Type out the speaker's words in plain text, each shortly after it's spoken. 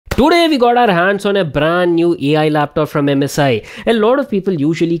Today we got our hands on a brand new AI laptop from MSI. A lot of people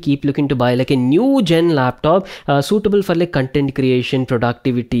usually keep looking to buy like a new gen laptop suitable for like content creation,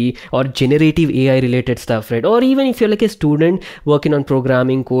 productivity or generative AI related stuff, right? Or even if you're like a student working on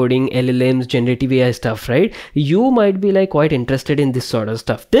programming, coding, LLMs, generative AI stuff, right? You might be like quite interested in this sort of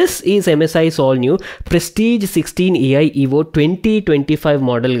stuff. This is MSI's all new Prestige 16 AI Evo 2025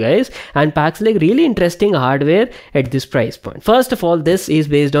 model, guys, and packs like really interesting hardware at this price point. First of all, this is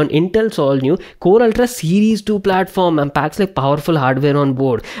based on Intel's all new Core Ultra Series 2 platform and packs like powerful hardware on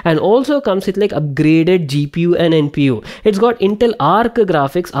board, and also comes with like upgraded GPU and NPU. It's got Intel Arc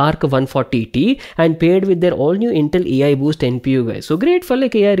graphics, Arc 140T, and paired with their all new Intel AI Boost NPU, guys. So great for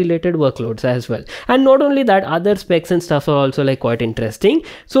like AI related workloads as well. And not only that, other specs and stuff are also like quite interesting.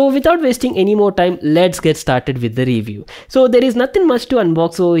 So without wasting any more time, let's get started with the review. So there is nothing much to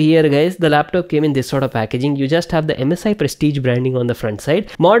unbox over here, guys. The laptop came in this sort of packaging. You just have the MSI Prestige branding on the front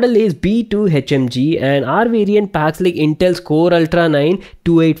side. Model is B2HMG, and our variant packs like Intel's Core Ultra 9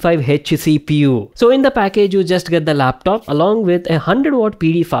 285H CPU. So in the package, you just get the laptop along with a 100-watt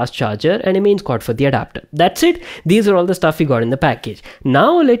PD fast charger and a main cord for the adapter. That's it. These are all the stuff we got in the package.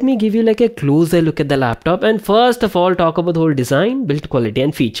 Now let me give you like a closer look at the laptop, and first of all talk about the whole design, build quality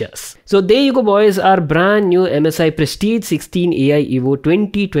and features. So there you go, boys, our brand new MSI Prestige 16 AI Evo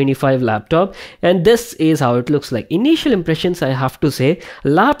 2025 laptop, and this is how it looks like. Initial impressions, I have to say,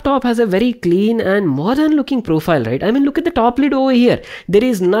 laptop has a very clean and modern looking profile, right? I mean, look at the top lid over here. There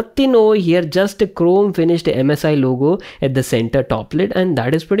is nothing over here, just a chrome finished MSI logo at the center top lid, and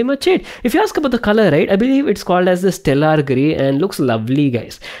that is pretty much it. If you ask about the color, right, I believe it's called as the Stellar Grey and looks lovely,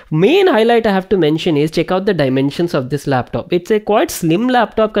 guys. Main highlight I have to mention is check out the dimensions of this laptop. It's a quite slim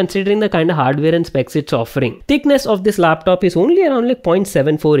laptop considering the kind of hardware and specs it's offering. Thickness of this laptop is only around like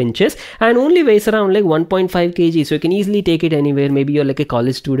 0.74 inches and only weighs around like 1.5 kg, so you can easily take it anywhere. Maybe you're like a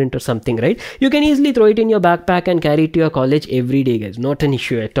college student or something, right? You can easily throw it in your backpack and carry it to your college every day, guys. Not an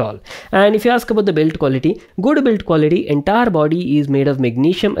issue at all. And if you ask about the build quality, good build quality. Entire body is made of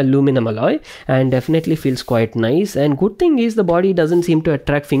magnesium aluminum alloy and definitely feels quite nice. And good thing is the body doesn't seem to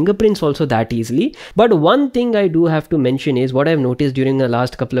attract fingerprints also that easily. But one thing I do have to mention is what I've noticed during the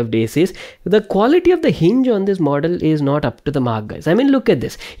last couple of days is the quality of the hinge on this model is not up to the mark, guys. I mean, look at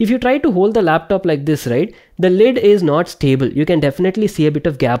this. If you try to hold the laptop like this, right, the lid is not stable. You can definitely see a bit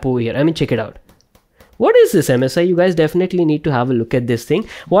of gap over here. I mean, check it out. What is this, MSI? You guys definitely need to have a look at this thing.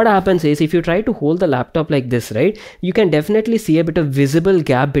 What happens is if you try to hold the laptop like this, right, you can definitely see a bit of visible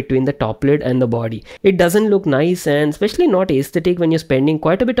gap between the top lid and the body. It doesn't look nice and especially not aesthetic when you're spending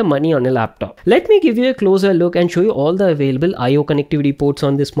quite a bit of money on a laptop. Let me give you a closer look and show you all the available I/O connectivity ports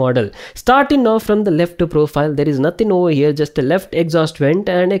on this model. Starting now from the left to profile, there is nothing over here, just a left exhaust vent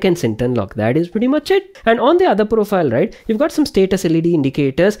and a consent lock. That is pretty much it. And on the other profile, right, you've got some status LED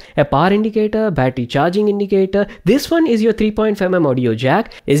indicators, a power indicator, battery charge indicator. This one is your 3.5mm audio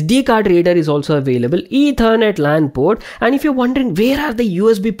jack. SD card reader is also available, Ethernet LAN port, and if you're wondering where are the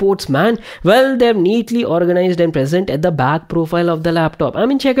USB ports, man, well, they're neatly organized and present at the back profile of the laptop. I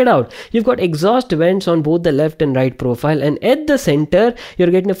mean, check it out. You've got exhaust vents on both the left and right profile, and at the center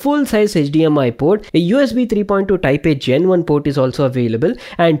you're getting a full-size HDMI port. A USB 3.2 Type A Gen 1 port is also available,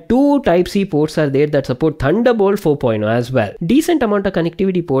 and two Type-C ports are there that support Thunderbolt 4.0 as well. Decent amount of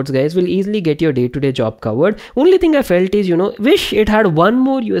connectivity ports, guys, will easily get your day-to-day job covered. Only thing I felt is, wish it had one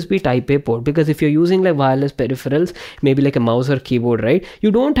more USB Type A port, because if you're using like wireless peripherals, maybe like a mouse or keyboard, right, you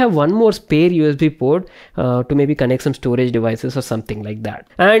don't have one more spare USB port to maybe connect some storage devices or something like that.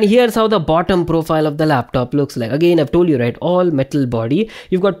 And here's how the bottom profile of the laptop looks like. Again, I've told you, right, all metal body.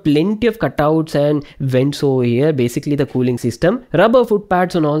 You've got plenty of cutouts and vents over here, basically the cooling system, rubber foot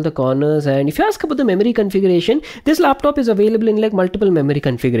pads on all the corners. And if you ask about the memory configuration, this laptop is available in like multiple memory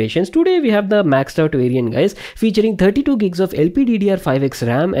configurations. Today we have the maxed out variant, guys, featuring 32 gigs of LPDDR5X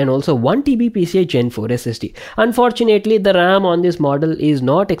RAM and also 1 TB PCI Gen 4 SSD. Unfortunately, the RAM on this model is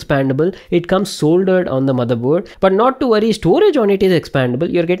not expandable. It comes soldered on the motherboard, but not to worry, storage on it is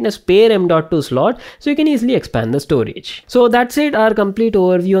expandable. You're getting a spare M.2 slot, so you can easily expand the storage. So that's it, our complete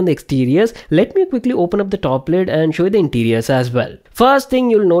overview on the exteriors. Let me quickly open up the top lid and show you the interiors as well. First thing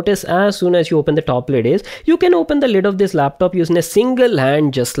you'll notice as soon as you open the top lid is you can open the lid of this laptop using a single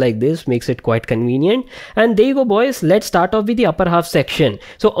hand just like this. Makes it quite convenient convenient. And there you go, boys. Let's start off with the upper half section.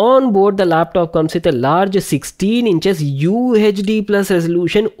 So on board, the laptop comes with a large 16 inches UHD plus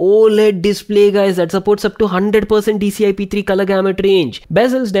resolution OLED display, guys, that supports up to 100% DCI-P3 color gamut range.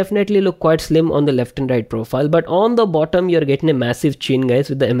 Bezels definitely look quite slim on the left and right profile, but on the bottom you're getting a massive chin, guys,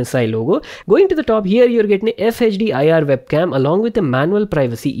 with the MSI logo. Going to the top here, you're getting a FHD IR webcam along with a manual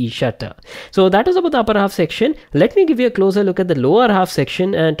privacy e-shutter. So that was about the upper half section. Let me give you a closer look at the lower half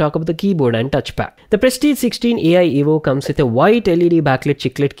section and talk about the keyboard and touchpad. The Prestige 16 AI Evo comes with a white LED backlit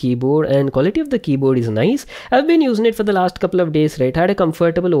chiclet keyboard, and quality of the keyboard is nice. I've been using it for the last couple of days, right? Had a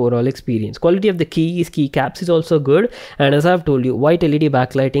comfortable overall experience. Quality of the keys, keycaps is also good, and as I've told you, white LED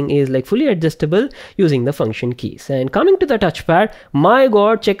backlighting is like fully adjustable using the function keys. And coming to the touchpad, my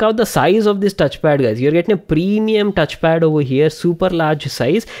god, check out the size of this touchpad, guys. You're getting a premium touchpad over here, super large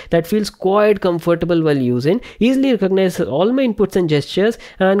size that feels quite comfortable while using. Easily recognizes all my inputs and gestures,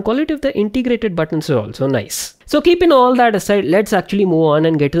 and quality of the integrated buttons are also nice. So keeping all that aside, let's actually move on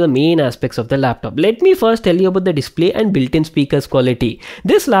and get to the main aspects of the laptop. Let me first tell you about the display and built-in speakers quality.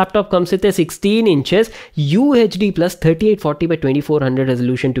 This laptop comes with a 16 inches UHD plus 3840 by 2400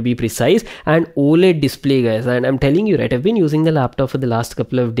 resolution to be precise, and OLED display, guys. And I'm telling you, right, I've been using the laptop for the last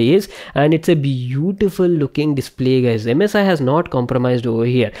couple of days, and it's a beautiful looking display, guys. MSI has not compromised over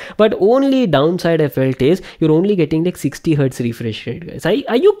here, but only downside I felt is you're only getting like 60 Hz refresh rate, guys.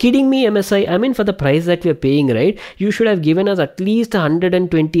 Are you kidding me, MSI? I mean, for the price that we're paying, right? You should have given us at least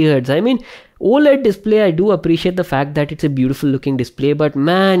 120 Hz. I mean, OLED display, I do appreciate the fact that it's a beautiful looking display, but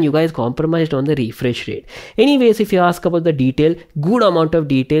man, you guys compromised on the refresh rate. Anyways, if you ask about the detail, good amount of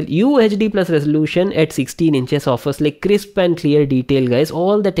detail. UHD plus resolution at 16 inches offers like crisp and clear detail, guys.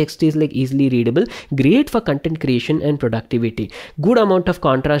 All the text is like easily readable. Great for content creation and productivity. Good amount of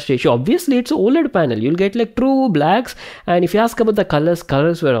contrast ratio. Obviously, it's an OLED panel. You'll get like true blacks. And if you ask about the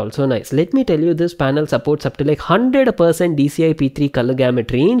colors were also nice. Let me tell you, this panel supports up to like 100% DCI-P3 color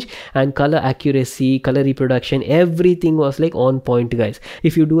gamut range, and color accuracy, color reproduction, everything was like on point, guys.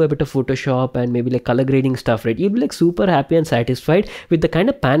 If you do a bit of Photoshop and maybe like color grading stuff, right, you'll be like super happy and satisfied with the kind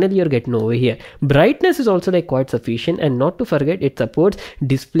of panel you're getting over here. Brightness is also like quite sufficient, and not to forget, it supports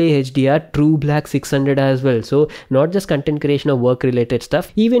display HDR true black 600 as well. So not just content creation or work related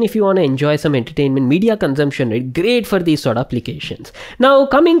stuff, even if you want to enjoy some entertainment media consumption, right, great for these sort of applications. Now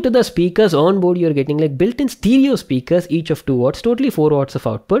coming to the speakers, on board you're getting like built-in stereo speakers, each of 2 watts, totally 4 watts of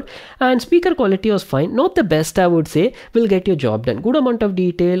output, and speaker quality was fine, not the best I would say, will get your job done. Good amount of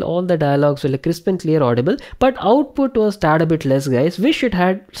detail, all the dialogues were like crisp and clear audible, but output was tad a bit less, guys. Wish it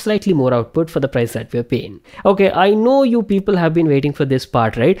had slightly more output for the price that we're paying. Okay, I know you people have been waiting for this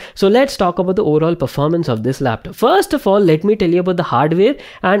part, right? So let's talk about the overall performance of this laptop. First of all, let me tell you about the hardware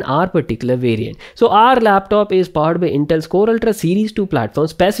and our particular variant. So our laptop is powered by Intel's Core Ultra Series 2 platform,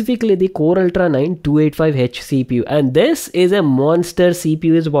 specifically the Core Ultra 9 285H CPU, and this is a monster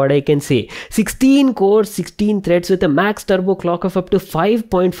CPU is what I can say. 16 cores, 16 threads with a max turbo clock of up to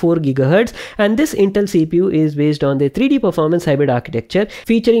 5.4 GHz, and this Intel CPU is based on the 3D performance hybrid architecture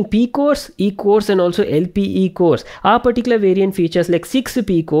featuring P cores, E cores, and also LPE cores. Our particular variant features like 6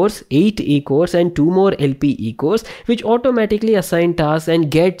 P cores, 8 E cores, and 2 more LPE cores, which automatically assign tasks and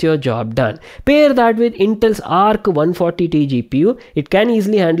get your job done. Pair that with Intel's Arc 140T GPU. It can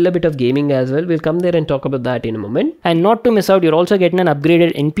easily handle a bit of gaming as well. We'll come there and talk about that in a moment. And not to miss out, you're also getting an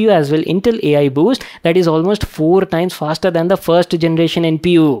upgraded NPU as well, Intel AI Boost, that is almost 4 times faster than the first generation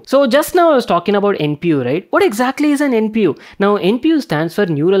NPU. So just now I was talking about NPU, right? What exactly is an NPU? Now NPU stands for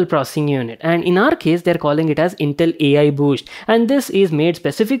Neural Processing Unit, and in our case they're calling it as Intel AI Boost, and this is made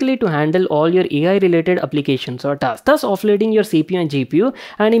specifically to handle all your AI related applications or tasks, thus offloading your CPU and GPU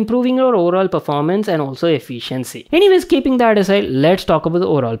and improving your overall performance and also efficiency. Anyways, keeping that aside, let's talk about the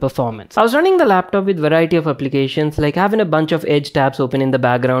overall performance. I was running the laptop with variety of applications, like having a bunch of Edge tabs open in the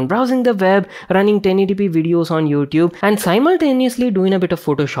background, browsing the web, running 1080p videos on YouTube, and simultaneously doing a bit of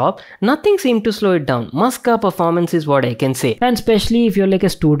Photoshop. Nothing seemed to slow it down. Muska performance is what I can say. And especially if you're like a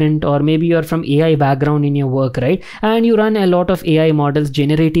student, or maybe you're from AI background in your work, right, and you run a lot of AI models,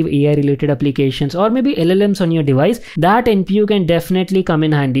 generative AI related applications, or maybe LLMs on your device, that NPU can definitely come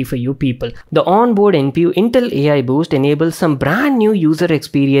in handy for you people. The onboard NPU Intel AI Boost enables some brand new user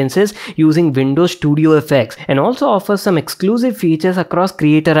experiences using Windows Studio effects, and also offers some exclusive features across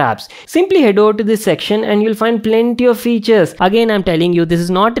creator apps. Simply head over to this section and you'll find plenty of features. Again, I'm telling you, this is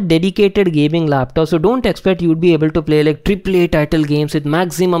not a dedicated gaming laptop, so don't expect you'd be able to play like AAA title games with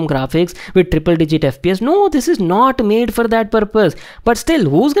maximum graphics with triple digit FPS. No, this is not made for that purpose. But still,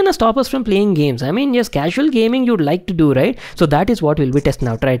 who's gonna stop us from playing games? I mean, yes, casual gaming you'd like to do, right? So that is what we'll be testing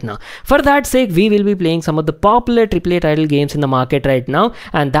out right now. For that sake, we will be playing some of the popular AAA title games in the market right now,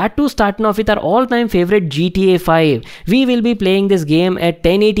 and that too starting off with our all-time favorite GTA 5. We will be playing this game at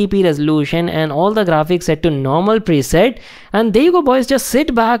 1080p resolution and all the graphics set to normal preset. And there you go, boys. Just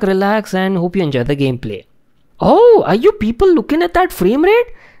sit back, relax, and hope you enjoy the gameplay. Oh, are you people looking at that frame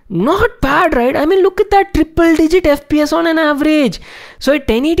rate? Not bad, right? I mean, look at that triple digit FPS on an average. So at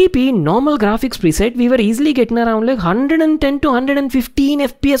 1080p normal graphics preset, we were easily getting around like 110 to 115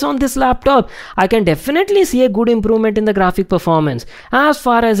 FPS on this laptop. I can definitely see a good improvement in the graphic performance. As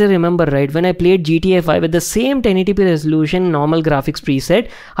far as I remember, right, when I played GTA 5 with the same 1080p resolution normal graphics preset,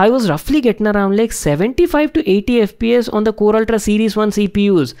 I was roughly getting around like 75 to 80 FPS on the Core Ultra Series 1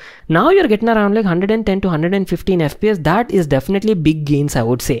 CPUs. Now you're getting around like 110 to 115 FPS. That is definitely big gains, I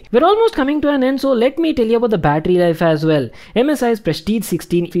would say. We're almost coming to an end, so let me tell you about the battery life as well. MSI's Prestige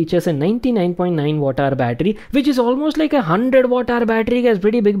 16 features a 99.9 watt-hour battery, which is almost like a 100 watt-hour battery, guys.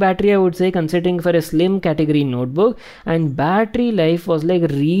 Pretty big battery, I would say, considering for a slim category notebook. And battery life was like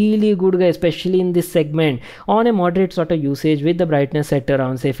really good, guys, especially in this segment. On a moderate sort of usage with the brightness set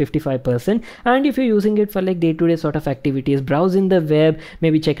around say 55%. And if you're using it for like day-to-day sort of activities, browsing the web,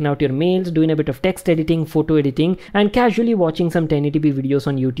 maybe checking out your mails, doing a bit of text editing, photo editing, and casually watching some 1080p videos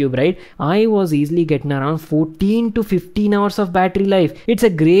on YouTube, right? I was easily getting around 14 to 15 hours of battery life. It's a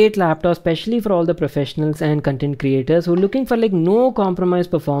great laptop, especially for all the professionals and content creators who are looking for like no compromise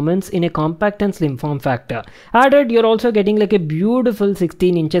performance in a compact and slim form factor. Added, you're also getting like a beautiful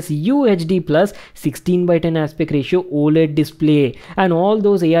 16 inches UHD plus 16:10 aspect ratio OLED display and all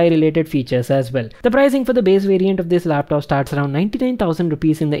those AI related features as well. The pricing for the base variant of this laptop starts around 99,000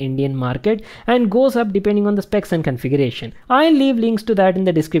 rupees in the Indian market and goes up depending on the specs and configuration. I'll leave links to that in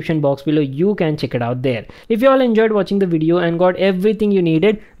the description box below. You can check it out there. If you all enjoyed watching the video and got everything you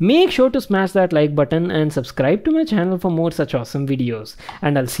needed, make sure to smash that like button and subscribe to my channel for more such awesome videos.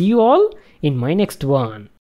 And I'll see you all in my next one.